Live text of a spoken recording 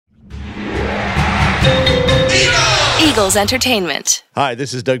Eagles Entertainment. Hi,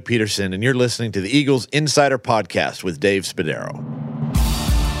 this is Doug Peterson, and you're listening to the Eagles Insider Podcast with Dave Spadaro.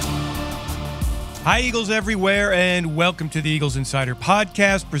 Hi, Eagles everywhere, and welcome to the Eagles Insider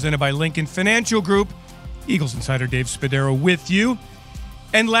Podcast presented by Lincoln Financial Group. Eagles Insider Dave Spadaro with you.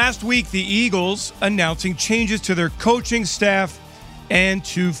 And last week, the Eagles announcing changes to their coaching staff and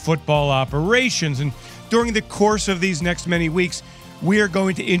to football operations. And during the course of these next many weeks, we are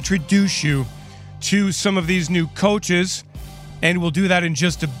going to introduce you to some of these new coaches, and we'll do that in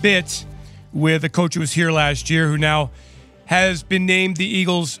just a bit with a coach who was here last year who now has been named the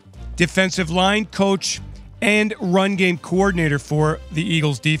Eagles defensive line coach and run game coordinator for the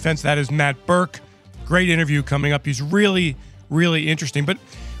Eagles defense. That is Matt Burke. Great interview coming up. He's really interesting. But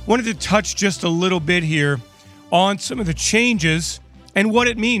wanted to touch just a little bit here on some of the changes and what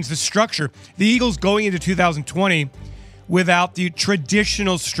it means, the structure. The Eagles going into 2020 without the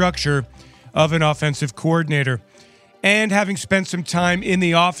traditional structure of an offensive coordinator. And having spent some time in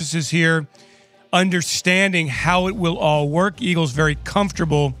the offices here, understanding how it will all work, Eagles very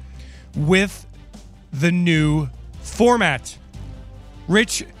comfortable with the new format.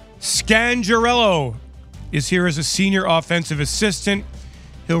 Rich Scangarello is here as a senior offensive assistant.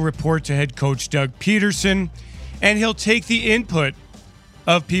 He'll report to head coach Doug Peterson, and he'll take the input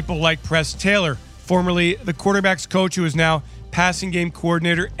of people like Press Taylor, formerly the quarterback's coach, who is now passing game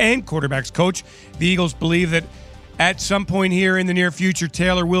coordinator and quarterback's coach. The Eagles believe that at some point here in the near future,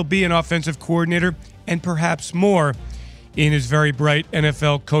 Taylor will be an offensive coordinator and perhaps more in his very bright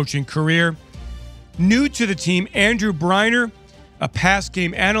NFL coaching career. New to the team, Andrew Briner, a pass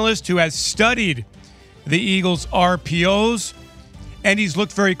game analyst who has studied the Eagles' RPOs, and he's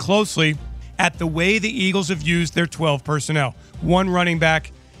looked very closely at the way the Eagles have used their 12 personnel, 1 running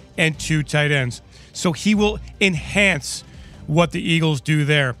back and 2 tight ends. So he will enhance what the Eagles do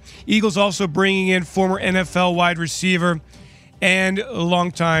there. Eagles also bringing in former NFL wide receiver and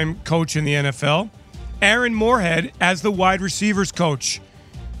longtime coach in the NFL, Aaron Moorhead, as the wide receivers coach.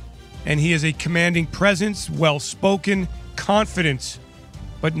 And he is a commanding presence, well-spoken, confident,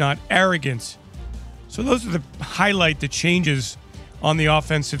 but not arrogant. So those are the changes on the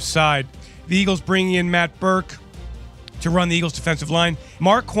offensive side. The Eagles bringing in Matt Burke to run the Eagles defensive line.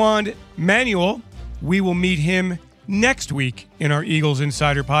 Marquand Manuel, we will meet him next week in our Eagles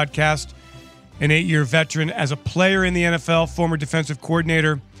Insider Podcast. An 8-year veteran as a player in the NFL, former defensive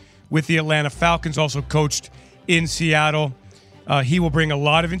coordinator with the Atlanta Falcons, also coached in Seattle. He will bring a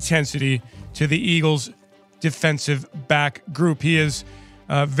lot of intensity to the Eagles defensive back group. He is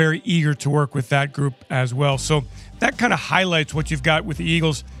very eager to work with that group as well. So that kind of highlights what you've got with the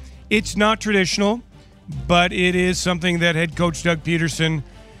Eagles. It's not traditional, but it is something that head coach Doug Peterson,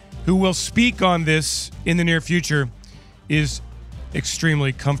 who will speak on this in the near future, is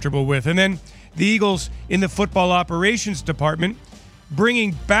extremely comfortable with. And then the Eagles in the football operations department,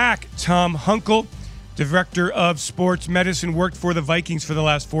 bringing back Tom Hunkel, director of sports medicine, worked for the Vikings for the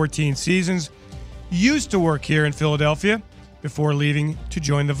last 14 seasons, used to work here in Philadelphia before leaving to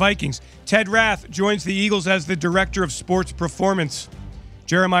join the Vikings. Ted Rath joins the Eagles as the director of sports performance.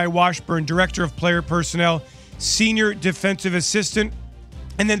 Jeremiah Washburn, director of player personnel, senior defensive assistant,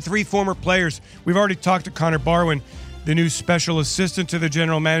 and then 3 former players. We've already talked to Connor Barwin, the new special assistant to the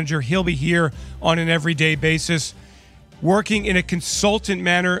general manager. He'll be here on an everyday basis, working in a consultant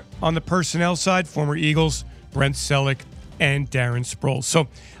manner on the personnel side, former Eagles, Brent Selleck and Darren Sproles. So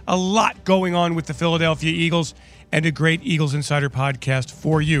a lot going on with the Philadelphia Eagles, and a great Eagles Insider Podcast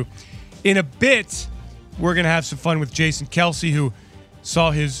for you. In a bit, we're going to have some fun with Jason Kelce, who saw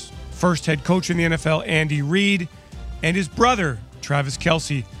his first head coach in the NFL, Andy Reid, and his brother, Travis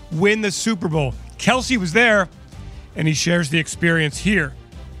Kelce, win the Super Bowl. Kelce was there, and he shares the experience here.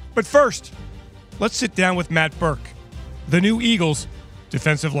 But first, let's sit down with Matt Burke, the new Eagles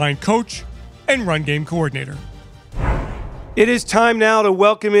defensive line coach and run game coordinator. It is time now to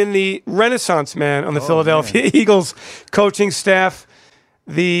welcome in the Renaissance man on the Philadelphia Eagles coaching staff,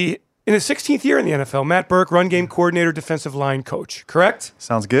 in his 16th year in the NFL, Matt Burke, run game coordinator, defensive line coach, correct?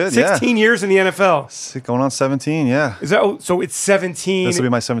 Sounds good, 16 years in the NFL. Going on 17, yeah. Is that so? It's 17. This will be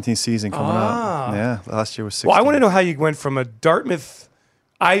my 17th season coming up. Yeah, last year was 16. Well, I want to know how you went from a Dartmouth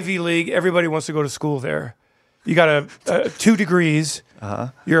Ivy League, everybody wants to go to school there. You got 2 degrees,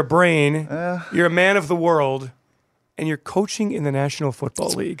 you're a brain, you're a man of the world, and you're coaching in the National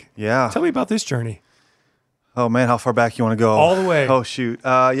Football League. Yeah. Tell me about this journey. Oh, man, how far back you want to go? All the way. Oh, shoot.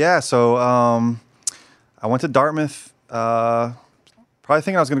 So I went to Dartmouth, probably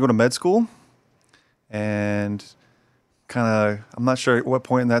thinking I was going to go to med school. And I'm not sure at what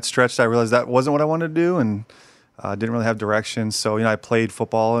point in that stretch I realized that wasn't what I wanted to do, and didn't really have direction. So, I played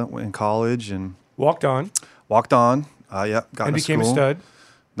football in college and walked on. Yeah, got and into became school. a stud.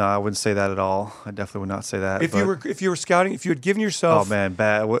 No, I wouldn't say that at all. I definitely would not say that. If you were scouting, if you had given yourself, oh man,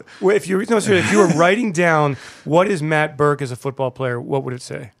 bad. well, if you were writing down what is Matt Birk as a football player, what would it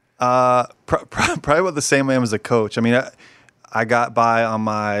say? Probably about the same I am as a coach. I mean, I got by on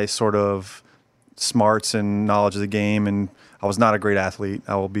my sort of smarts and knowledge of the game, and I was not a great athlete.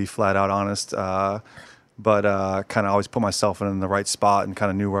 I will be flat out honest. But kind of always put myself in the right spot and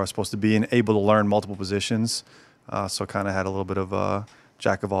kind of knew where I was supposed to be and able to learn multiple positions. So kind of had a little bit of a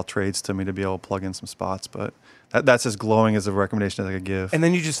jack of all trades to me to be able to plug in some spots. But that's as glowing as a recommendation as I could give. And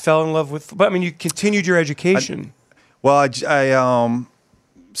then you just fell in love with. But I mean, you continued your education.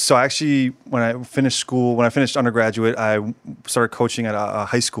 So actually, when I finished undergraduate, I started coaching at a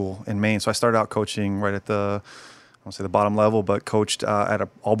high school in Maine. So I started out coaching right at I won't say the bottom level, but coached at an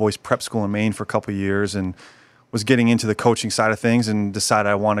all-boys prep school in Maine for a couple of years and was getting into the coaching side of things and decided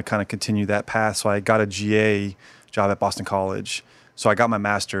I want to kind of continue that path. So I got a GA job at Boston College. So I got my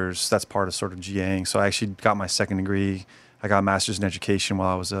master's. That's part of sort of GAing. So I actually got my second degree. I got a master's in education while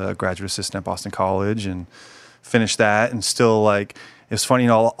I was a graduate assistant at Boston College and finished that. And still, like, it was funny,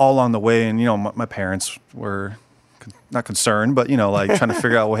 all along the way. And, my parents were not concerned, but, like trying to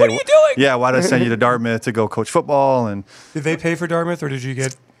figure out, well, hey, what are you doing? Yeah, why did I send you to Dartmouth to go coach football? And did they pay for Dartmouth, or did you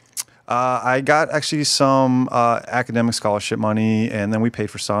get? I got actually some academic scholarship money, and then we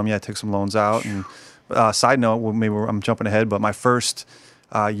paid for some. Yeah, I took some loans out. And side note, well, maybe I'm jumping ahead, but my first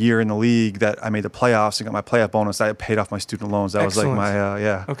year in the league that I made the playoffs and got my playoff bonus, I paid off my student loans. That Excellent. was like my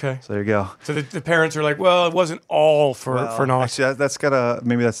yeah. Okay. So there you go. So the parents are like, well, it wasn't all for naught. Actually,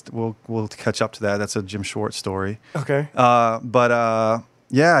 we'll catch up to that. That's a Jim Schwartz story. Okay.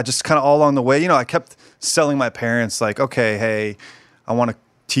 Yeah, just kind of all along the way, I kept selling my parents like, okay, hey, I want to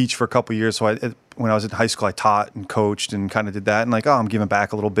teach for a couple of years. So when I was in high school, I taught and coached and kind of did that, and like, oh, I'm giving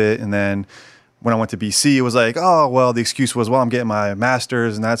back a little bit. And then when I went to BC, it was like, oh, well, the excuse was, well, I'm getting my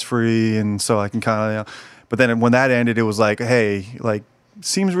master's and that's free, and so I can kind of. But then when that ended, it was like, hey, like,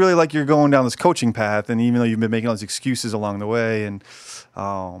 seems really like you're going down this coaching path, and even though you've been making all these excuses along the way, and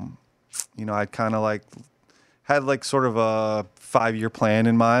I kind of like had like sort of a 5-year plan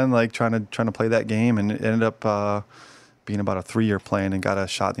in mind, like trying to play that game, and it ended up being about a 3-year plan and got a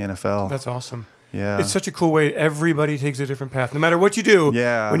shot in the NFL. That's awesome. Yeah. It's such a cool way. Everybody takes a different path. No matter what you do,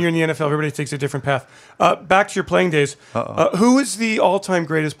 when you're in the NFL, everybody takes a different path. Back to your playing days. Who is the all-time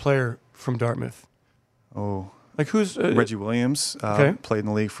greatest player from Dartmouth? Oh. Like who's... Reggie Williams. Okay. Played in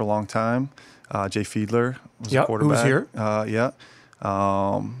the league for a long time. Jay Fiedler was the quarterback. Who was here? Yeah.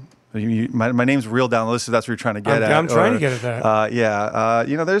 My name's real down the list, so that's what you're trying to get at. I'm trying to get at that. Yeah.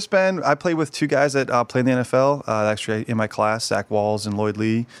 I played with two guys that played in the NFL, actually in my class, Zach Walls and Lloyd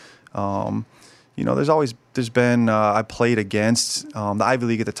Lee. There's been, I played against the Ivy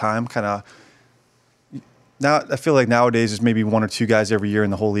League at the time, kind of. Now I feel like nowadays there's maybe 1 or 2 guys every year in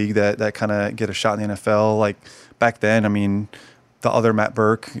the whole league that kind of get a shot in the NFL. Like back then, I mean, the other Matt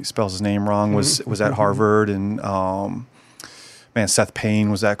Birk, he spells his name wrong, was at Harvard, and Seth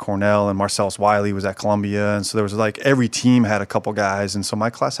Payne was at Cornell, and Marcellus Wiley was at Columbia, and so there was like every team had a couple guys, and so my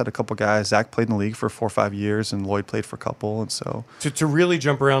class had a couple guys. Zach played in the league for 4 or 5 years, and Lloyd played for a couple, and so to really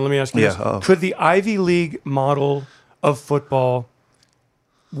jump around, let me ask you this: could the Ivy League model of football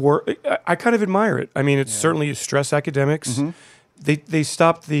work? I kind of admire it. I mean, it's certainly stress academics. Mm-hmm. They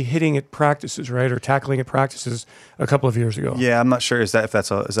stopped the hitting at practices, right, or tackling at practices a couple of years ago. Yeah, I'm not sure. Is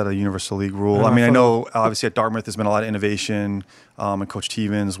that a universal league rule? I know obviously at Dartmouth there's been a lot of innovation, and Coach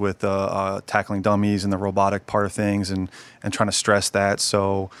Tevens with tackling dummies and the robotic part of things, and trying to stress that.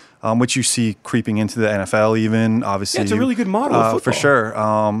 So, which you see creeping into the NFL, even obviously. Yeah, it's a really good model of football. For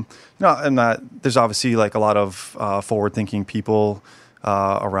sure. There's obviously like a lot of forward-thinking people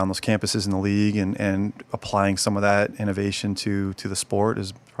around those campuses in the league, and applying some of that innovation to the sport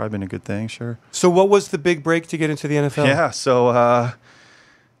has probably been a good thing. Sure. So what was the big break to get into the NFL? Yeah. So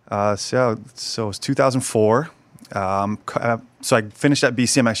it was 2004. So I finished at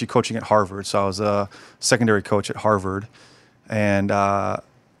BC. I'm actually coaching at Harvard. So I was a secondary coach at Harvard, and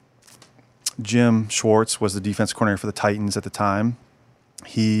Jim Schwartz was the defense coordinator for the Titans at the time.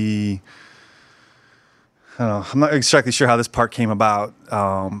 I'm not exactly sure how this part came about.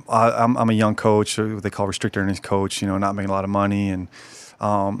 I'm a young coach, or what they call restricted earnings coach, not making a lot of money. And,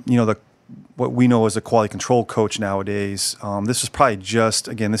 what we know as a quality control coach nowadays, this was probably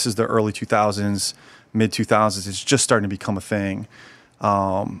this is the early 2000s, mid 2000s. It's just starting to become a thing,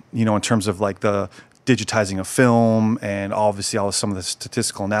 in terms of like the digitizing of film, and obviously some of the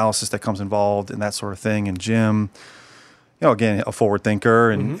statistical analysis that comes involved and that sort of thing. And Jim, again, a forward thinker,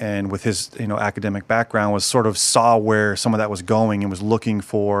 and with his, academic background, was sort of saw where some of that was going and was looking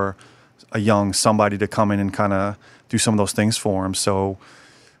for a young somebody to come in and kind of do some of those things for him. So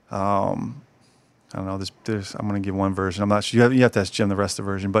I don't know. I'm going to give one version. I'm not sure. You have to ask Jim the rest of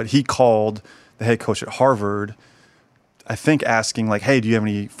the version. But he called the head coach at Harvard, I think, asking like, "Hey, do you have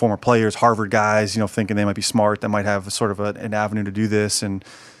any former players, Harvard guys? Thinking they might be smart, that might have sort of an avenue to do this." And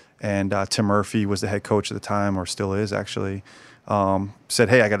Tim Murphy was the head coach at the time, or still is actually. Said,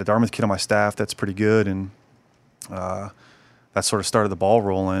 "Hey, I got a Dartmouth kid on my staff that's pretty good," and that sort of started the ball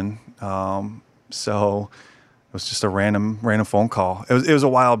rolling. So it was just a random phone call. It was a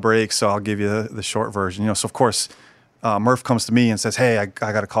wild break, so I'll give you the short version. So of course, Murph comes to me and says, "Hey, I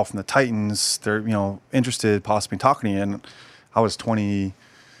got a call from the Titans. They're interested possibly in talking to you." And I was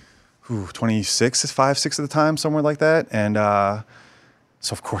 26, 6 at the time, somewhere like that. And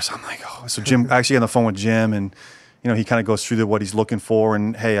so of course I'm like, oh. So Jim, I actually got on the phone with Jim, and he kind of goes through what he's looking for.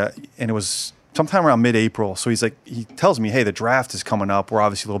 And hey, and it was sometime around mid-April. So he tells me, "Hey, the draft is coming up. We're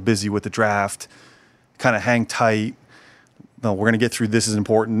obviously a little busy with the draft. Kind of hang tight. No, we're going to get through this is an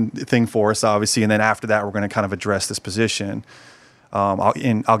important thing for us, obviously. And then after that, we're going to kind of address this position.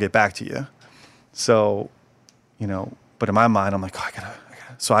 I'll get back to you." So, but in my mind, I'm like, oh, I gotta.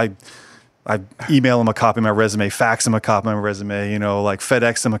 So I email him a copy of my resume, fax him a copy of my resume, like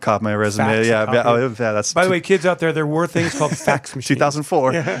FedEx him a copy of my resume. Fax yeah, that's. By the way, kids out there were things called fax machines.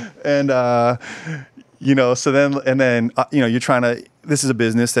 2004. Yeah. And, so then, you're trying to, this is a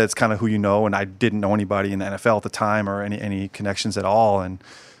business that's kind of who and I didn't know anybody in the NFL at the time or any connections at all. And,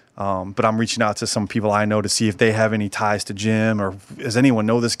 but I'm reaching out to some people I know to see if they have any ties to Jim, or does anyone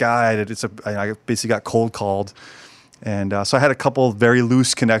know this guy? I basically got cold called. And so I had a couple very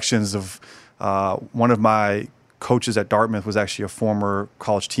loose connections of one of my coaches at Dartmouth was actually a former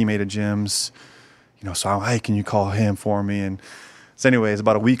college teammate of Jim's. So I'm, "Hey, can you call him for me?" And so anyways,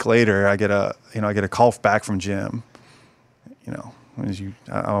 about a week later, I get a call back from Jim.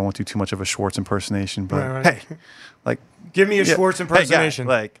 I won't do too much of a Schwartz impersonation, but right. Hey, like, give me a Schwartz impersonation.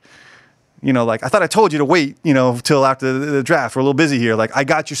 Hey, guy, I thought I told you to wait, till after the draft. We're a little busy here. Like, I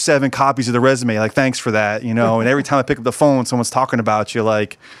got your 7 copies of the resume. Like, thanks for that, And every time I pick up the phone, someone's talking about you.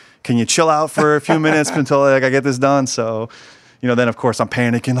 Like, can you chill out for a few minutes until I get this done? So, then of course I'm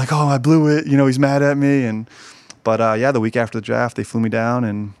panicking. Like, oh, I blew it. He's mad at me. But the week after the draft, they flew me down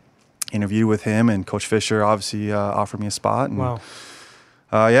and interviewed with him, and Coach Fisher obviously offered me a spot. And, wow.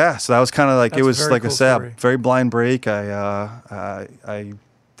 So that was kind of like, it was like cool I said, story. very blind break. I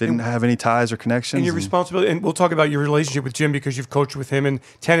didn't have any ties or connections. And your responsibility, and we'll talk about your relationship with Jim because you've coached with him in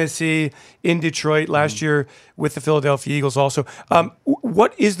Tennessee, in Detroit, last year with the Philadelphia Eagles also.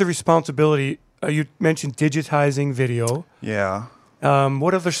 What is the responsibility? You mentioned digitizing video. Yeah.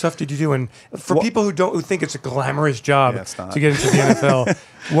 What other stuff did you do? And for people who think it's a glamorous job to get into the NFL,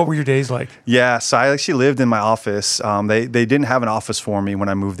 what were your days like? Yeah, so I actually lived in my office. They didn't have an office for me when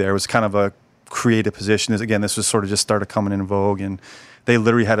I moved there. It was kind of a creative position. Again, this was sort of just started coming in vogue, and they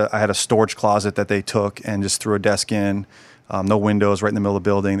literally I had a storage closet that they took and just threw a desk in. No windows, right in the middle of the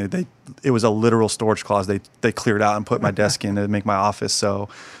building. It was a literal storage closet. They cleared out and put my desk in to make my office. So.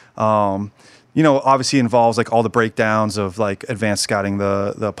 Obviously involves like all the breakdowns of like advanced scouting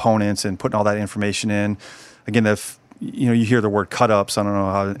the opponents and putting all that information in. Again, you hear the word cut ups. I don't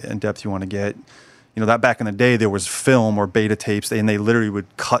know how in depth you want to get. That back in the day there was film or beta tapes, and they literally would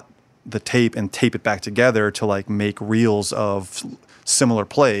cut the tape and tape it back together to like make reels of similar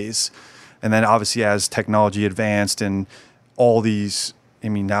plays. And then obviously as technology advanced and all these,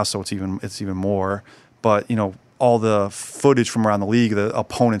 now so it's even more, but all the footage from around the league, the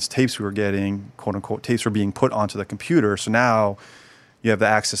opponents' tapes we were getting, quote unquote, tapes were being put onto the computer. So now you have the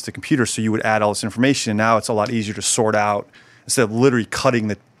access to computers, so you would add all this information. And now it's a lot easier to sort out instead of literally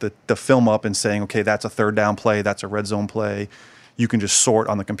cutting the film up and saying, okay, that's a third down play, that's a red zone play. You can just sort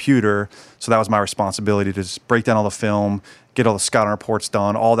on the computer. So that was my responsibility, to just break down all the film, get all the scouting reports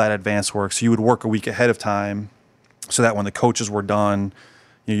done, all that advanced work. So you would work a week ahead of time so that when the coaches were done,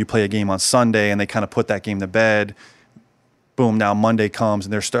 you play a game on Sunday and they kind of put that game to bed. Boom, now Monday comes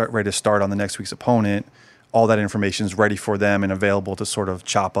and they're ready to start on the next week's opponent. All that information is ready for them and available to sort of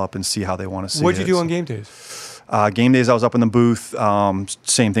chop up and see how they want to see it. What did you do on game days? Game days, I was up in the booth,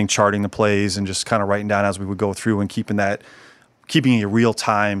 same thing, charting the plays and just kind of writing down as we would go through and keeping a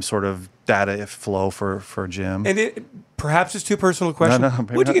real-time sort of data flow for Jim. And perhaps it's too personal a question. No,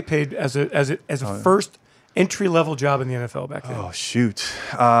 what did you get paid as a first entry-level job in the NFL back then? Oh, shoot.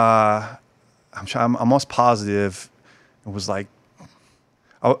 I'm almost positive it was like,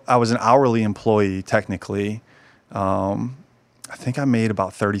 I was an hourly employee technically. I think I made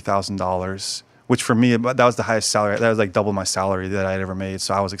about $30,000, which for me, that was the highest salary. That was like double my salary that I'd ever made.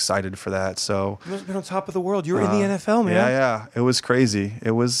 So I was excited for that. So You must have been on top of the world. You were in the NFL, man. yeah. It was crazy.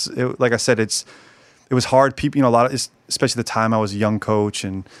 Like I said, it was hard. People, a lot of, especially the time I was a young coach,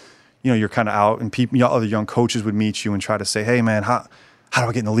 and you're kind of out, and people, other young coaches would meet you and try to say, "Hey, man, how do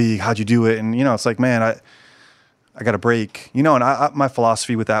I get in the league? How'd you do it?" And it's like, man, I got a break. And my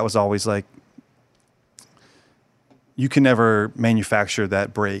philosophy with that was always like, you can never manufacture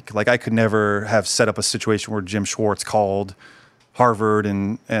that break. Like I could never have set up a situation where Jim Schwartz called Harvard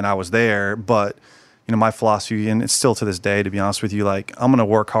and I was there. But, my philosophy, and it's still to this day, to be honest with you, like I'm going to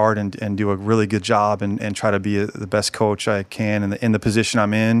work hard and do a really good job and try to be the best coach I can in the position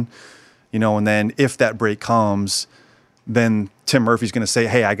I'm in, and then if that break comes, then Tim Murphy's going to say,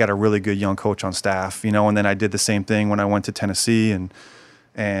 hey, I got a really good young coach on staff, and then I did the same thing when I went to Tennessee and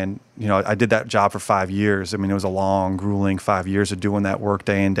I did that job for 5 years. I mean, it was a long, grueling 5 years of doing that work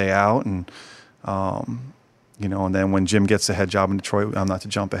day in, day out. And, and then when Jim gets the head job in Detroit, I'm not to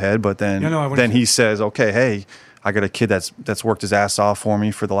jump ahead, but then he says, okay, hey, I got a kid that's worked his ass off for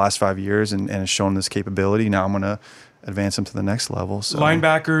me for the last 5 years and has shown this capability. Now I'm going to advance him to the next level. So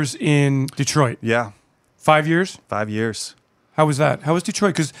Linebackers in Detroit. Yeah. 5 years? 5 years. How was that? How was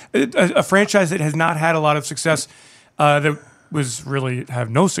Detroit? Because a franchise that has not had a lot of success, that was really have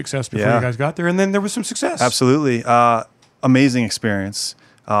no success before you guys got there, and then there was some success. Absolutely. Amazing experience.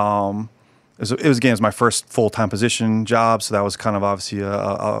 It was my first full-time position job, so that was kind of obviously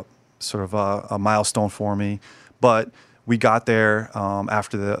a sort of a milestone for me. But we got there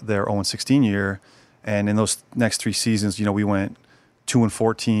after their 0-16 year, and in those next 3 seasons, we went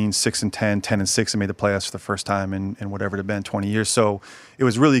 2-14, 6-10, 10-6, and made the playoffs for the first time in whatever it had been, 20 years. So it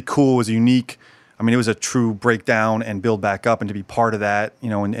was really cool. It was unique. I mean, it was a true breakdown and build back up, and to be part of that,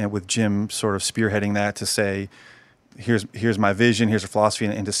 and with Jim sort of spearheading that to say, here's my vision, here's a philosophy,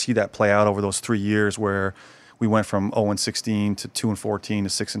 and to see that play out over those 3 years where we went from 0-16 to 2-14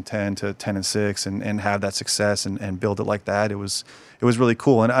 to 6-10 to 10-6 and have that success and build it like that. It was really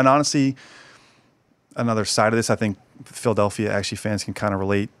cool. And honestly, another side of this, I think Philadelphia actually fans can kind of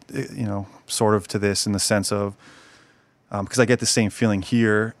relate, sort of to this in the sense of, because I get the same feeling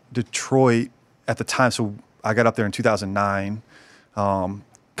here. Detroit at the time, so I got up there in 2009,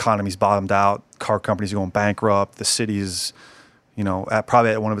 economy's bottomed out, car companies are going bankrupt, the city's,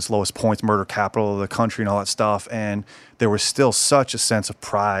 probably at one of its lowest points, murder capital of the country and all that stuff. And there was still such a sense of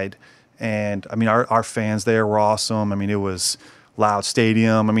pride. And I mean, our fans there were awesome. I mean, it was loud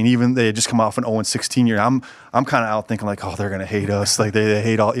stadium. I mean, even they had just come off an 0-16 year. I'm kind of out thinking like, oh, they're going to hate us. Like they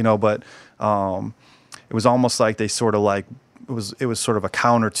hate all, but it was almost like they sort of like, it was sort of a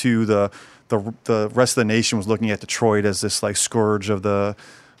counter to the rest of the nation was looking at Detroit as this like scourge of the,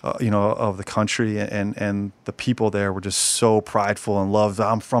 of the country, and the people there were just so prideful and loved.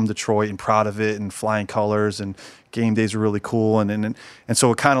 I'm from Detroit and proud of it, and flying colors, and game days were really cool. And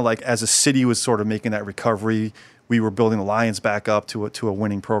so it kind of like, as a city was sort of making that recovery, we were building the Lions back up to a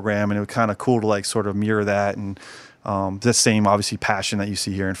winning program, and it was kind of cool to like sort of mirror that. And the same obviously passion that you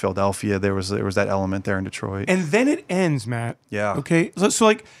see here in Philadelphia, there was that element there in Detroit. And then it ends, Matt. Yeah. Okay. So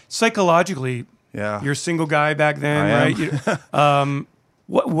like psychologically, yeah, you're a single guy back then, right?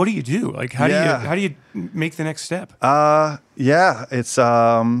 What do you do? Like how do you make the next step?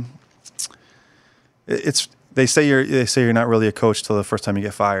 It's they say you're not really a coach till the first time you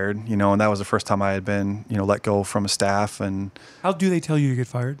get fired, and that was the first time I had been, let go from a staff. And how do they tell you get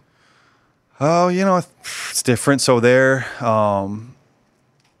fired? Oh, it's different. So they're,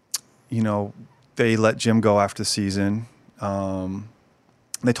 they let Jim go after the season.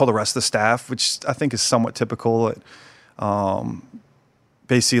 They told the rest of the staff, which I think is somewhat typical.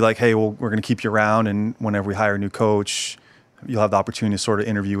 Basically like, hey, well, we're going to keep you around, and whenever we hire a new coach, you'll have the opportunity to sort of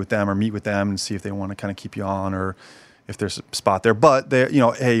interview with them or meet with them and see if they want to kind of keep you on or if there's a spot there. But they,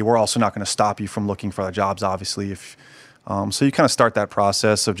 hey, we're also not going to stop you from looking for other jobs, obviously. So you kind of start that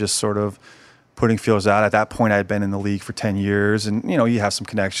process of just sort of putting feelers out. At that point, I had been in the league for 10 years, and you have some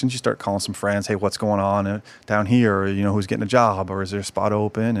connections. You start calling some friends, hey, what's going on down here? Or who's getting a job, or is there a spot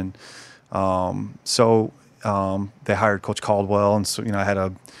open? And so they hired Coach Caldwell, and so I had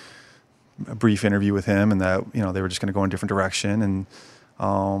a brief interview with him, and that they were just going to go in a different direction. And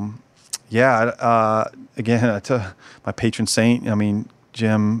again, to my patron saint, I mean,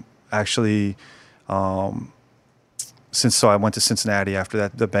 Jim actually. So I went to Cincinnati after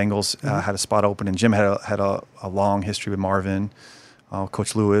that. The Bengals had a spot open, and Jim had a long history with Marvin,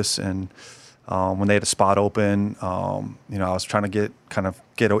 Coach Lewis, and when they had a spot open, I was trying to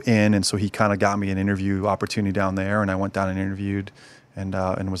get in, and so he kind of got me an interview opportunity down there, and I went down and interviewed,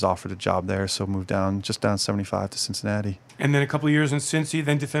 and was offered a job there. So moved down 75 to Cincinnati. And then a couple of years in Cincy,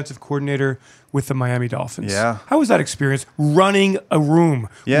 then defensive coordinator with the Miami Dolphins. Yeah. How was that experience running a room,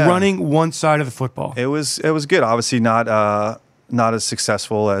 running one side of the football? It was good. Obviously not as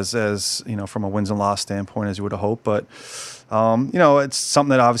successful as from a wins and loss standpoint as you would have hoped, but it's something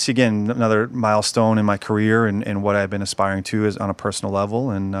that obviously, again, another milestone in my career and what I've been aspiring to is on a personal level.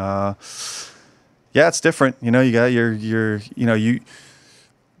 And it's different. You got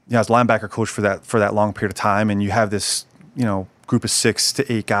as linebacker coach for that long period of time, and you have this group of 6 to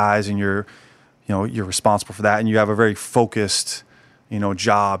 8 guys, and you're responsible for that, and you have a very focused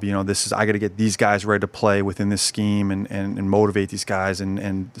job. I got to get these guys ready to play within this scheme and motivate these guys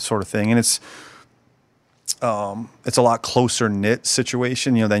and sort of thing. And it's a lot closer knit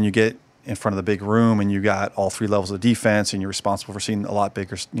situation. Then you get in front of the big room and you got all 3 levels of defense, and you're responsible for seeing a lot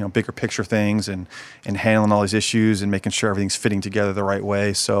bigger picture things and handling all these issues and making sure everything's fitting together the right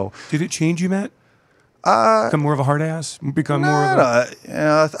way. So did it change you, Matt? Become more of a hard ass? Become more of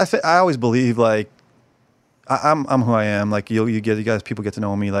a... I always believe like I'm who I am. Like people get to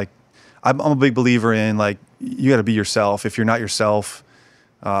know me. Like I'm a big believer in like you got to be yourself. If you're not yourself,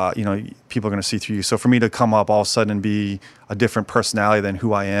 people are going to see through you. So for me to come up all of a sudden and be a different personality than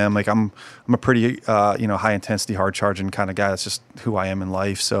who I am, like I'm a pretty high intensity, hard charging kind of guy. That's just who I am in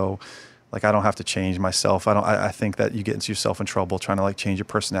life. So like I don't have to change myself. I think that you get into yourself in trouble trying to like change your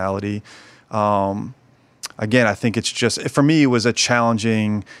personality. Again, I think it's just, for me, it was a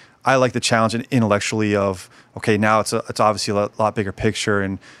challenging. I like the challenge intellectually of, okay, now it's obviously a lot bigger picture,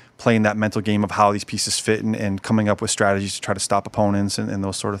 and playing that mental game of how these pieces fit and coming up with strategies to try to stop opponents and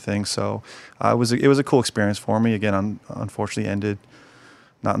those sort of things. So it was a cool experience for me. Again, unfortunately ended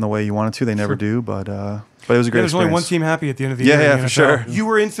not in the way you wanted to. They never do, but it was a great experience. There's only one team happy at the end of the year. Yeah, for sure. You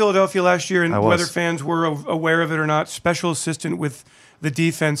were in Philadelphia last year, and whether fans were aware of it or not, special assistant with the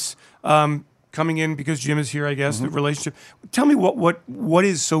defense. Coming in because Jim is here, I guess, the relationship. Tell me what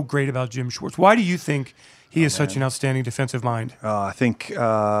is so great about Jim Schwartz? Why do you think he is such an outstanding defensive mind? I think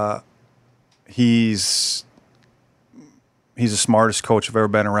he's the smartest coach I've ever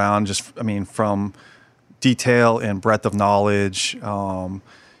been around. From detail and breadth of knowledge.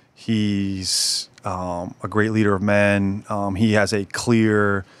 He's a great leader of men. He has a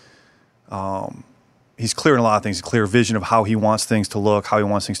clear... he's clear in a lot of things, a clear vision of how he wants things to look, how he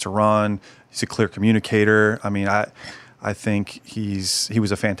wants things to run. He's a clear communicator. I think he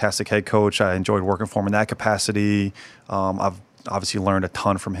was a fantastic head coach. I enjoyed working for him in that capacity. I've obviously learned a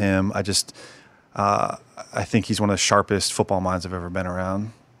ton from him. I think he's one of the sharpest football minds I've ever been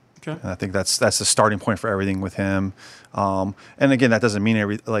around. Okay. And I think that's the starting point for everything with him. And again, that doesn't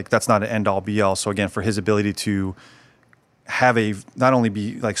mean that's not an end all be all. So again, for his ability to have not only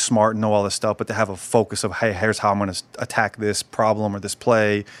be like smart and know all this stuff, but to have a focus of, hey, here's how I'm going to attack this problem or this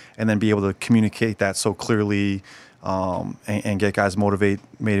play, and then be able to communicate that so clearly, and get guys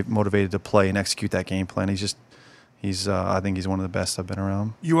motivated to play and execute that game plan. I think he's one of the best I've been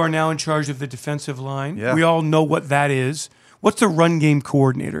around. You are now in charge of the defensive line. Yeah. We all know what that is. What's the run game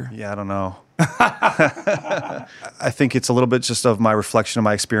coordinator? Yeah, I don't know. I think it's a little bit just of my reflection of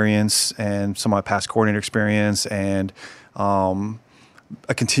my experience and some of my past coordinator experience, and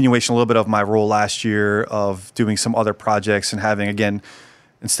a continuation a little bit of my role last year of doing some other projects and having, again,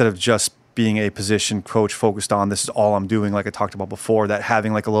 instead of just being a position coach focused on this is all I'm doing, like I talked about before, that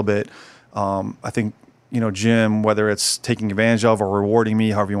having like a little bit, I think, Jim, whether it's taking advantage of or rewarding me,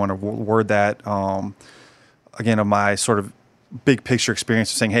 however you want to word that, again, of my sort of big picture experience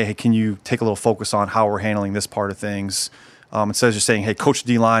of saying, hey, can you take a little focus on how we're handling this part of things? Instead of just saying, hey, coach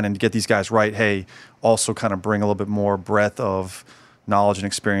the D-line and get these guys right, hey, also kind of bring a little bit more breadth of knowledge and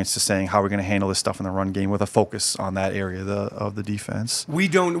experience to saying how we're going to handle this stuff in the run game with a focus on that area of the defense. We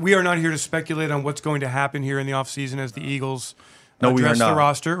are not here to speculate on what's going to happen here in the offseason as the Eagles address the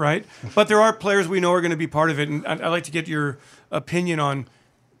roster, right? But there are players we know are going to be part of it, and I'd like to get your opinion on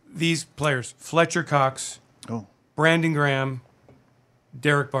these players. Fletcher Cox, Brandon Graham,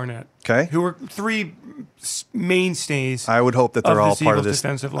 Derek Barnett. Okay. Who are 3 mainstays. I would hope that they're all part of this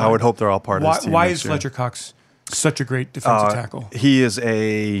defensive line. I would hope they're all part of this team. Why is Fletcher Cox such a great defensive tackle? He is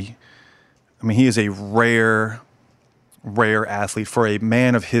a rare athlete for a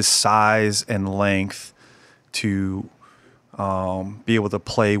man of his size and length to be able to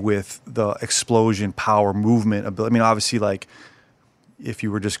play with the explosion, power, movement ability. Obviously, like if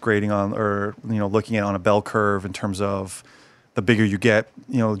you were just grading on or looking at it on a bell curve in terms of the bigger you get,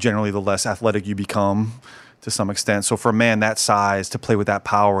 generally the less athletic you become to some extent. So for a man that size to play with that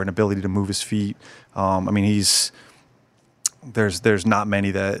power and ability to move his feet, there's not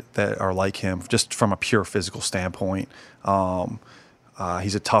many that are like him just from a pure physical standpoint.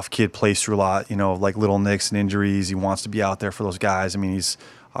 He's a tough kid, plays through a lot, like little nicks and injuries. He wants to be out there for those guys. I mean, he's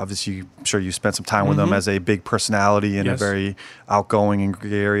obviously, I'm sure you spent some time with him as a big personality and a very outgoing and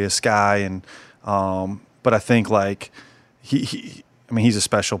gregarious guy. And but I think like he's a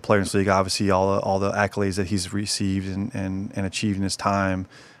special player in this league. Obviously, all the accolades that he's received and achieved in his time.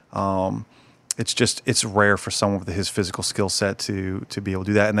 It's rare for someone with his physical skill set to be able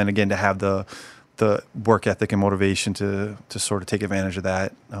to do that. And then again, to have the work ethic and motivation to sort of take advantage of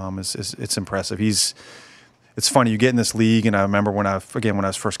that it's impressive. It's funny, you get in this league, and I remember when I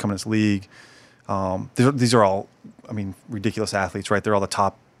was first coming to this league, these are all, ridiculous athletes, right? They're all the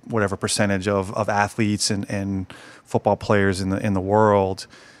top whatever percentage of athletes and football players in the world.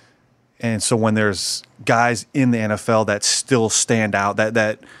 And so when there's guys in the NFL that still stand out,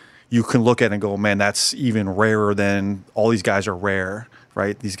 that you can look at and go, man, that's even rarer than all these guys are rare,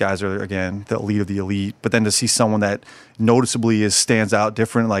 right? These guys are, again, the elite of the elite. But then to see someone that noticeably stands out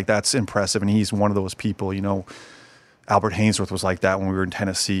different, like that's impressive. And he's one of those people, Albert Hainsworth was like that when we were in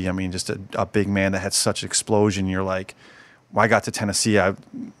Tennessee. Just a big man that had such explosion. You're like, when I got to Tennessee, it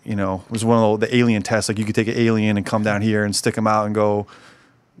was one of the alien tests. Like you could take an alien and come down here and stick him out and go,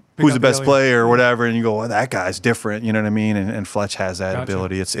 who's the best player or whatever, and you go, well, that guy's different, you know what I mean? And Fletch has that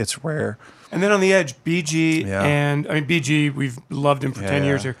ability. It's rare. And then on the edge, BG, and BG, we've loved him for 10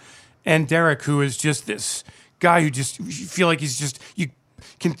 years here, and Derek, who is just this guy who just, you feel like you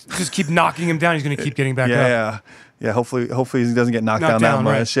can just keep knocking him down. He's going to keep getting back up. Yeah. Hopefully he doesn't get knocked down that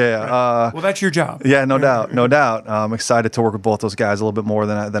much. Right. Well, that's your job. Yeah, no doubt. I'm excited to work with both those guys a little bit more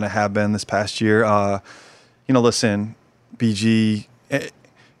than I have been this past year. Listen, BG.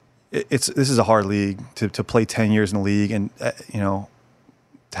 This is a hard league to play 10 years in the league, and to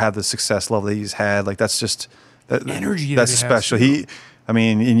have the success level that he's had, like that's just that energy. That's special.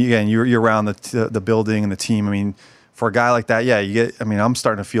 You're around the building and the team. For a guy like that, you get. I'm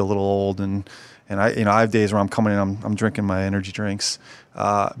starting to feel a little old, and I have days where I'm coming in, I'm drinking my energy drinks.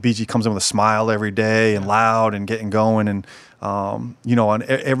 BG comes in with a smile every day and loud and getting going, and on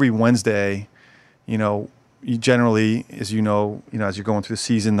every Wednesday, you generally, as as you're going through the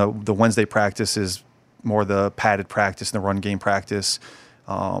season, the Wednesday practice is more the padded practice and the run game practice.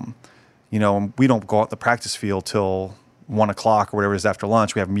 We don't go out the practice field till 1 o'clock or whatever it is after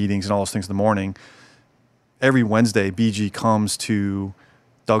lunch. We have meetings and all those things in the morning. Every Wednesday, BG comes to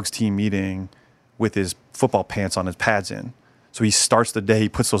Doug's team meeting with his football pants on, his pads in. So he starts the day, he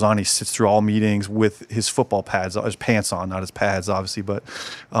puts those on, he sits through all meetings with his football pads, his pants on, not his pads, obviously, but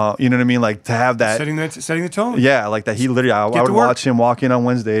you know what I mean? Like to have that. Setting the tone. Yeah, like that. He literally, I would watch him walk in on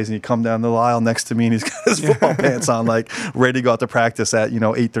Wednesdays and he'd come down the aisle next to me and he's got his football pants on, like ready to go out to practice at,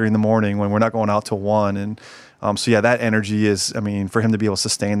 8:30 in the morning when we're not going out till 1. And that energy is, for him to be able to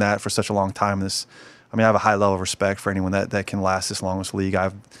sustain that for such a long time, I have a high level of respect for anyone that can last this long in this league.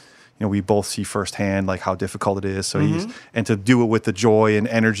 We both see firsthand like how difficult it is. So and to do it with the joy and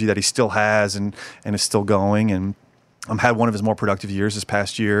energy that he still has and is still going. And had one of his more productive years this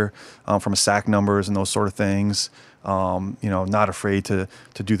past year from a sack numbers and those sort of things. Not afraid to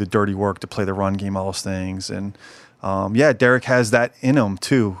do the dirty work, to play the run game, all those things. And Derek has that in him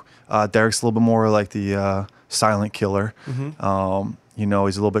too. Derek's a little bit more like the silent killer. He's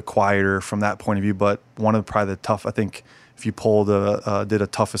a little bit quieter from that point of view, but one of probably the tough, I think, if you polled, did a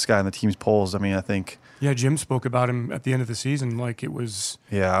toughest guy in the team's polls, I think. Yeah, Jim spoke about him at the end of the season. Like it was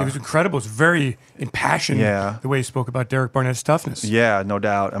incredible. It was very impassioned the way he spoke about Derek Barnett's toughness. Yeah, no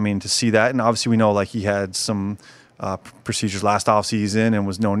doubt. To see that, and obviously we know like he had some procedures last offseason and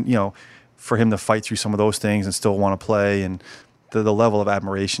was known, for him to fight through some of those things and still want to play, and the level of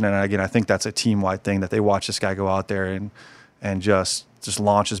admiration. And again, I think that's a team-wide thing that they watch this guy go out there and just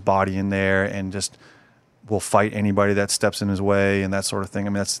launch his body in there and just will fight anybody that steps in his way and that sort of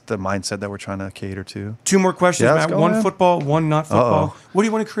thing. That's the mindset that we're trying to cater to. 2 more questions, Matt. One football, one not football. What do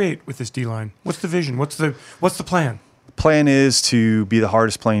you want to create with this D-line? What's the vision? What's the plan? The plan is to be the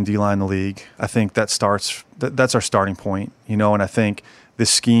hardest playing D-line in the league. I think that's our starting point, and I think this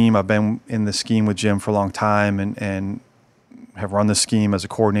scheme, I've been in the scheme with Jim for a long time and have run the scheme as a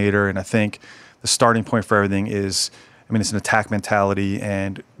coordinator. And I think the starting point for everything is, it's an attack mentality,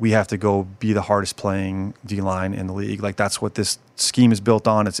 and we have to go be the hardest playing D-line in the league. Like that's what this scheme is built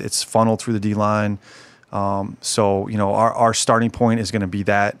on. It's funneled through the D-line. Our starting point is going to be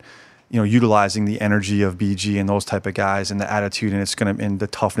that, utilizing the energy of BG and those type of guys and the attitude, and the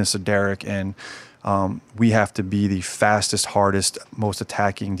toughness of Derek. And we have to be the fastest, hardest, most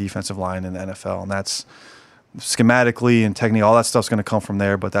attacking defensive line in the NFL. And that's schematically and technically, all that stuff's going to come from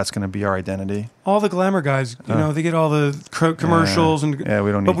there, but that's going to be our identity. All the glamour guys, they get all the commercials, and we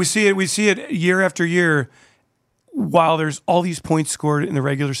don't. But we see it year after year. while there's all these points scored in the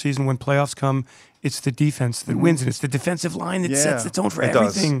regular season, when playoffs come, it's the defense that wins, and it's the defensive line that sets the tone for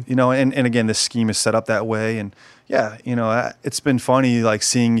everything. Does. You know, and again, this scheme is set up that way. And yeah, you know, it's been funny, like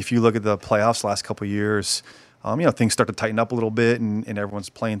seeing, if you look at the playoffs last couple of years, you know, things start to tighten up a little bit, and everyone's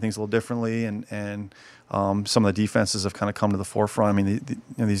playing things a little differently, and some of the defenses have kind of come to the forefront. I mean, you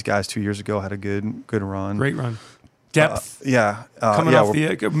know, these guys 2 years ago had a good run. Great run. Depth. Coming off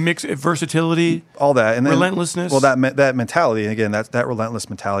the mix, versatility, all that, and then relentlessness. Well, that mentality, again, that relentless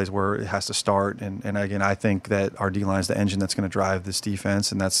mentality is where it has to start. And again, I think that our D line is the engine that's going to drive this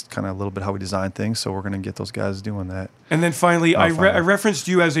defense, and that's kind of a little bit how we design things. So we're going to get those guys doing that. And then finally, I referenced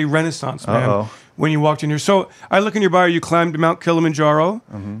you as a Renaissance man when you walked in here. So I look in your bio. You climbed Mount Kilimanjaro.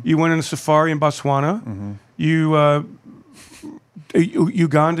 Mm-hmm. You went on a safari in Botswana. Mm-hmm. You.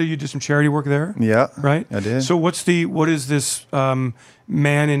 Uganda, you did some charity work there? Yeah. Right? I did. So what is this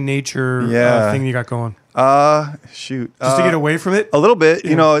man in nature thing you got going? Shoot. Just to get away from it? A little bit.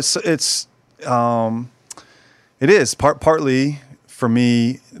 Yeah. You know, it is partly for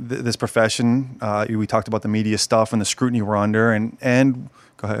me, this profession. We talked about the media stuff and the scrutiny we're under, and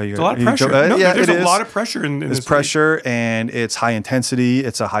go ahead. It's a lot of pressure. There's a lot of pressure in this. There's pressure, and it's high intensity.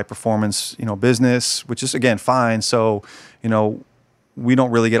 It's a high performance, you know, business, which is, again, fine. So, you know, we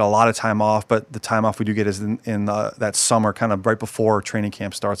don't really get a lot of time off, but the time off we do get is in that summer, kind of right before training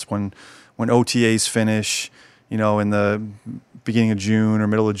camp starts, when OTAs finish, you know, in the beginning of June or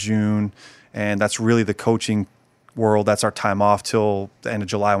middle of June, and that's really the coaching world. That's our time off till the end of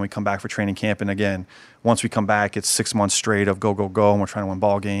July when we come back for training camp. And again, once we come back, it's 6 months straight of go, and we're trying to win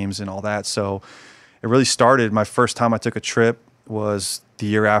ball games and all that. So it really started. My first time I took a trip was the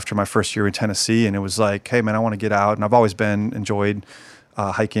year after my first year in Tennessee, and it was like, hey man, I want to get out. And I've always enjoyed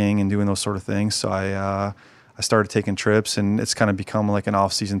hiking and doing those sort of things. So I started taking trips, and it's kind of become like an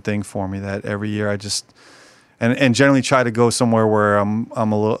off-season thing for me, that every year I just and generally try to go somewhere where I'm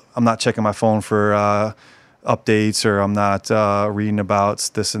not checking my phone for updates, or I'm not reading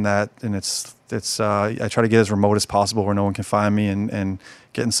about this and that. And it's I try to get as remote as possible where no one can find me, and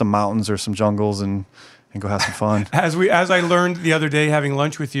get in some mountains or some jungles and go have some fun. As I learned the other day having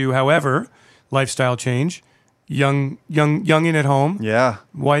lunch with you, however, lifestyle change, youngin at home,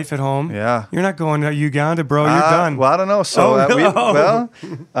 wife at home, you're not going to Uganda, bro. You're done. Well, I don't know. So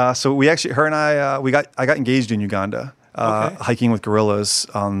so we actually, her and I got engaged in Uganda, hiking with gorillas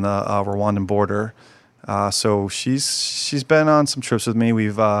on the Rwandan border. So she's been on some trips with me.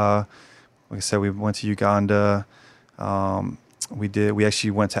 We've like I said, we went to Uganda. We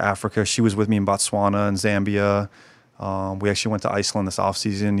actually went to Africa. She was with me in Botswana and Zambia. We actually went to Iceland this off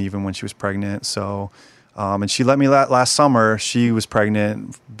season, even when she was pregnant. So, and she let me last summer. She was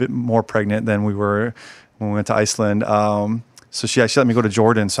pregnant, a bit more pregnant than we were when we went to Iceland. So she actually let me go to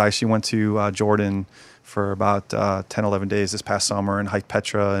Jordan. So I actually went to Jordan for about 10, 11 days this past summer, and hiked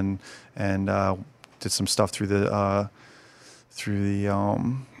Petra and did some stuff through the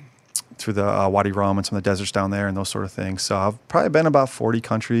Wadi Rum and some of the deserts down there and those sort of things. So I've probably been about 40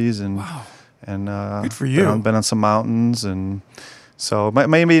 countries, and good for you. Been on some mountains, and so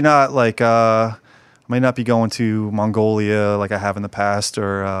maybe not like may not be going to Mongolia like I have in the past,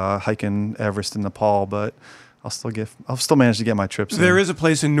 or hiking Everest in Nepal, but I'll still manage to get my trips in. There is a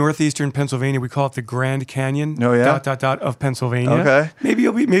place in northeastern Pennsylvania. We call it the Grand Canyon. Oh yeah. Of Pennsylvania. Okay. Maybe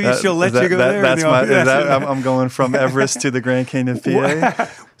she'll let you go there. I'm going from Everest to the Grand Canyon, PA.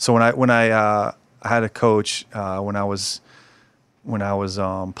 So when I had a coach when I was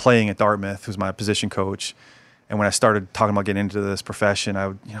playing at Dartmouth, who's my position coach, and when I started talking about getting into this profession, I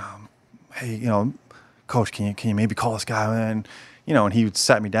would, hey, coach, can you maybe call this guy? And and he would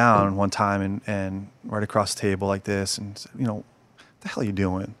sat me down one time and right across the table like this, and said, what the hell are you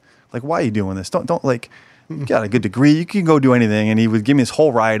doing? Like, why are you doing this? Don't like, you got a good degree, you can go do anything. And he would give me this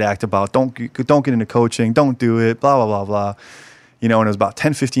whole riot act about don't get into coaching, don't do it, blah, blah, blah, blah. And it was about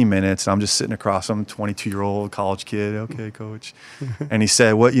 10, 15 minutes, and I'm just sitting across some 22-year-old college kid. Okay, coach. And he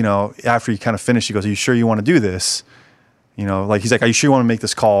said, after he kind of finished, he goes, are you sure you want to do this? He's like, are you sure you want to make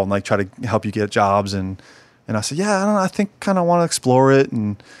this call and like try to help you get jobs? And I said, yeah, I don't know, I think kind of want to explore it.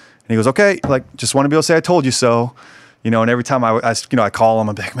 And he goes, okay, like, just want to be able to say I told you so. And every time I call him,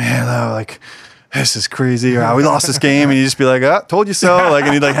 I'm like, man, like, this is crazy. Or we lost this game, and he'd just be like, told you so. Like,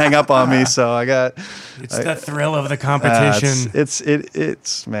 and he'd like hang up on me. So it's the thrill of the competition.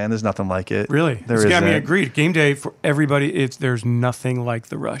 It's man, there's nothing like it. Really? There is. Agreed. Game day for everybody. There's nothing like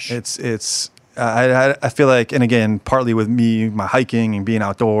the rush. I feel like, and again, partly with me, my hiking and being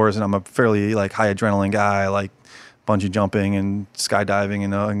outdoors, and I'm a fairly like high adrenaline guy, like bungee jumping and skydiving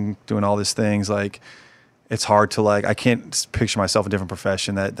and doing all these things. Like, it's hard to I can't picture myself in a different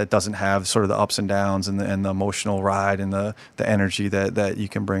profession that doesn't have sort of the ups and downs and the emotional ride and the energy that you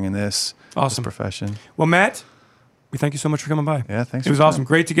can bring in this profession. Well, Matt, we thank you so much for coming by. Yeah, thanks. It was awesome.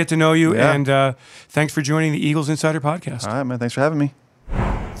 Great to get to know you, Yeah. and thanks for joining the Eagles Insider Podcast. All right, man. Thanks for having me.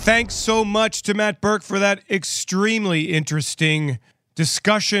 Thanks so much to Matt Burke for that extremely interesting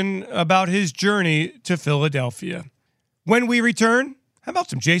discussion about his journey to Philadelphia. When we return, how about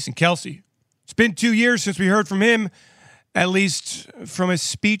some Jason Kelce? It's been 2 years since we heard from him, at least from a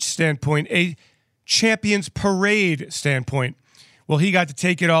speech standpoint, a Champions Parade standpoint. Well, he got to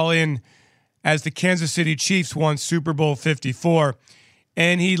take it all in as the Kansas City Chiefs won Super Bowl 54,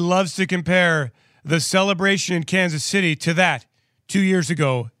 and he loves to compare the celebration in Kansas City to that 2 years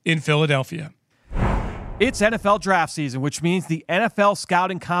ago in Philadelphia. It's NFL draft season, which means the NFL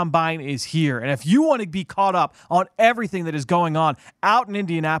Scouting Combine is here. And if you want to be caught up on everything that is going on out in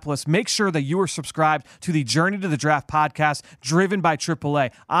Indianapolis, make sure that you are subscribed to the Journey to the Draft podcast driven by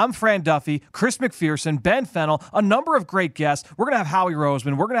AAA. I'm Fran Duffy, Chris McPherson, Ben Fennell, a number of great guests. We're going to have Howie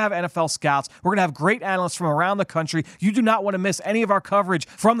Roseman. We're going to have NFL scouts. We're going to have great analysts from around the country. You do not want to miss any of our coverage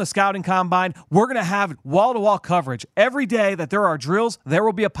from the Scouting Combine. We're going to have wall-to-wall coverage. Every day that there are drills, there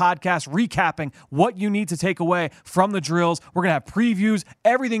will be a podcast recapping what you need to take away from the drills. We're going to have previews,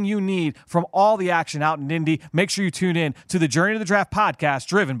 everything you need from all the action out in Indy. Make sure you tune in to the Journey to the Draft podcast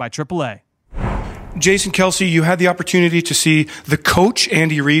driven by AAA. Jason Kelce, you had the opportunity to see the coach,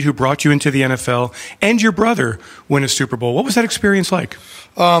 Andy Reid, who brought you into the NFL, and your brother win a Super Bowl. What was that experience like?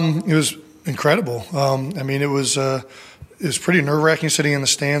 It was incredible. It was pretty nerve-wracking sitting in the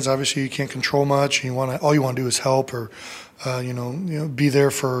stands. Obviously, you can't control much. All you want to do is help or be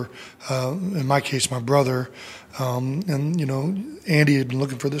there for, in my case, my brother. Andy had been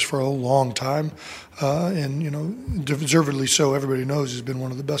looking for this for a long time, deservedly so. Everybody knows he's been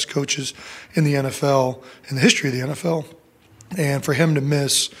one of the best coaches in the NFL, in the history of the NFL. And for him to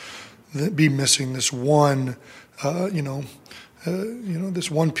be missing this one,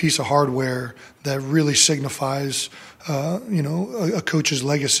 this one piece of hardware that really signifies, a coach's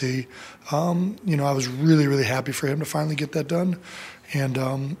legacy. I was really, really happy for him to finally get that done. And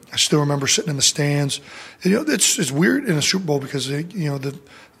I still remember sitting in the stands. It's weird in a Super Bowl because, the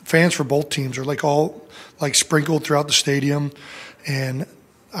fans for both teams are all sprinkled throughout the stadium. And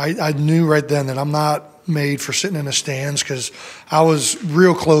I knew right then that I'm not made for sitting in the stands because I was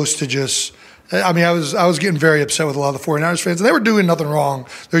real close to just – I was getting very upset with a lot of the 49ers fans, and they were doing nothing wrong.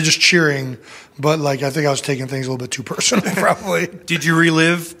 They were just cheering, but I think I was taking things a little bit too personal, probably. Did you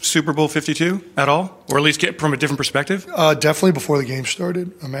relive Super Bowl 52 at all, or at least get from a different perspective? Definitely before the game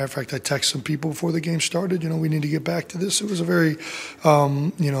started. As a matter of fact, I texted some people before the game started. We need to get back to this. It was a very,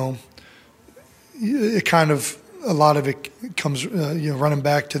 it kind of. A lot of it comes, running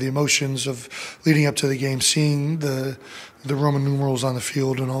back to the emotions of leading up to the game, seeing the Roman numerals on the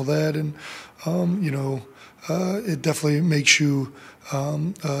field and all that, and it definitely makes you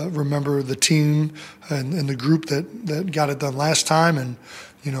remember the team and the group that got it done last time, and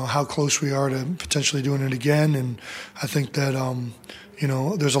how close we are to potentially doing it again. And I think that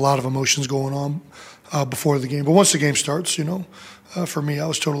there's a lot of emotions going on before the game, but once the game starts, for me, I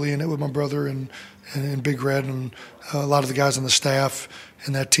was totally in it with my brother and Big Red and a lot of the guys on the staff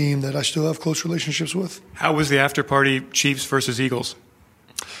and that team that I still have close relationships with. How was the after party, Chiefs versus Eagles?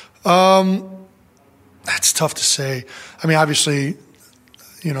 That's tough to say. Obviously,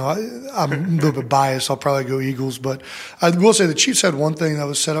 I'm a little bit biased. I'll probably go Eagles, but I will say the Chiefs had one thing that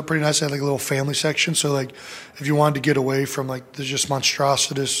was set up pretty nice. They had a little family section. So if you wanted to get away from the just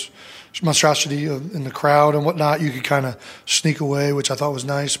monstrosity in the crowd and whatnot, you could kind of sneak away, which I thought was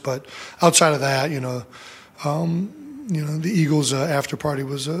nice. But outside of that, the Eagles after party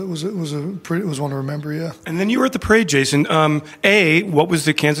was one to remember. Yeah. And then you were at the parade, Jason. A, what was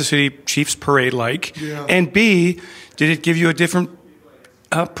the Kansas City Chiefs parade like? Yeah. And B, did it give you a different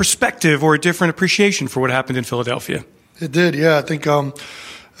perspective or a different appreciation for what happened in Philadelphia? It did. Yeah. I think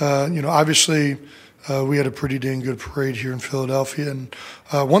obviously. We had a pretty dang good parade here in Philadelphia. And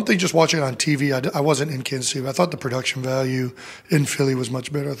one thing, just watching it on TV, I wasn't in Kansas City, but I thought the production value in Philly was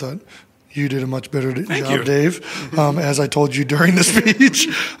much better. I thought you did a much better job, Dave, as I told you during the speech.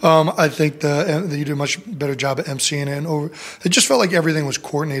 I think that you did a much better job at emceeing it. It just felt like everything was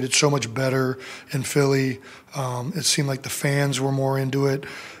coordinated so much better in Philly. It seemed like the fans were more into it.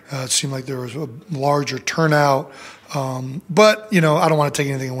 It seemed like there was a larger turnout. But, I don't want to take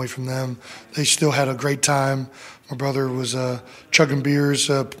anything away from them. They still had a great time. My brother was chugging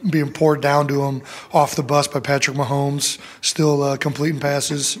beers, being poured down to him off the bus by Patrick Mahomes, still completing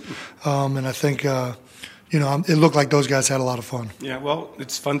passes. And I think, it looked like those guys had a lot of fun. Yeah, well,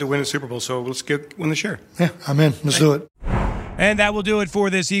 it's fun to win a Super Bowl, so let's win the share. Yeah, I'm in. Let's do it. And that will do it for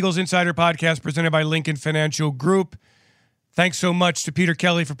this Eagles Insider Podcast presented by Lincoln Financial Group. Thanks so much to Peter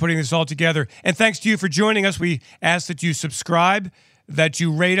Kelly for putting this all together. And thanks to you for joining us. We ask that you subscribe, that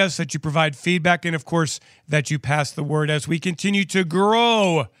you rate us, that you provide feedback, and, of course, that you pass the word as we continue to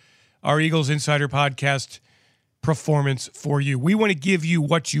grow our Eagles Insider Podcast performance for you. We want to give you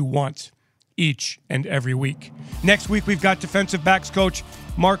what you want each and every week. Next week, we've got defensive backs coach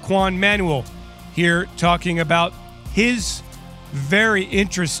Marquand Manuel here talking about his very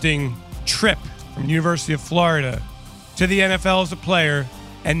interesting trip from the University of Florida to the NFL as a player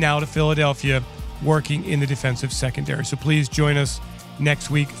and now to Philadelphia working in the defensive secondary. So please join us next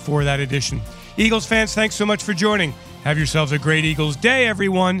week for that edition. Eagles fans, thanks so much for joining. Have yourselves a great Eagles day,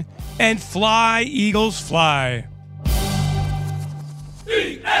 everyone, and fly, Eagles, fly.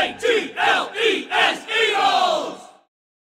 E-A-G-L-E-S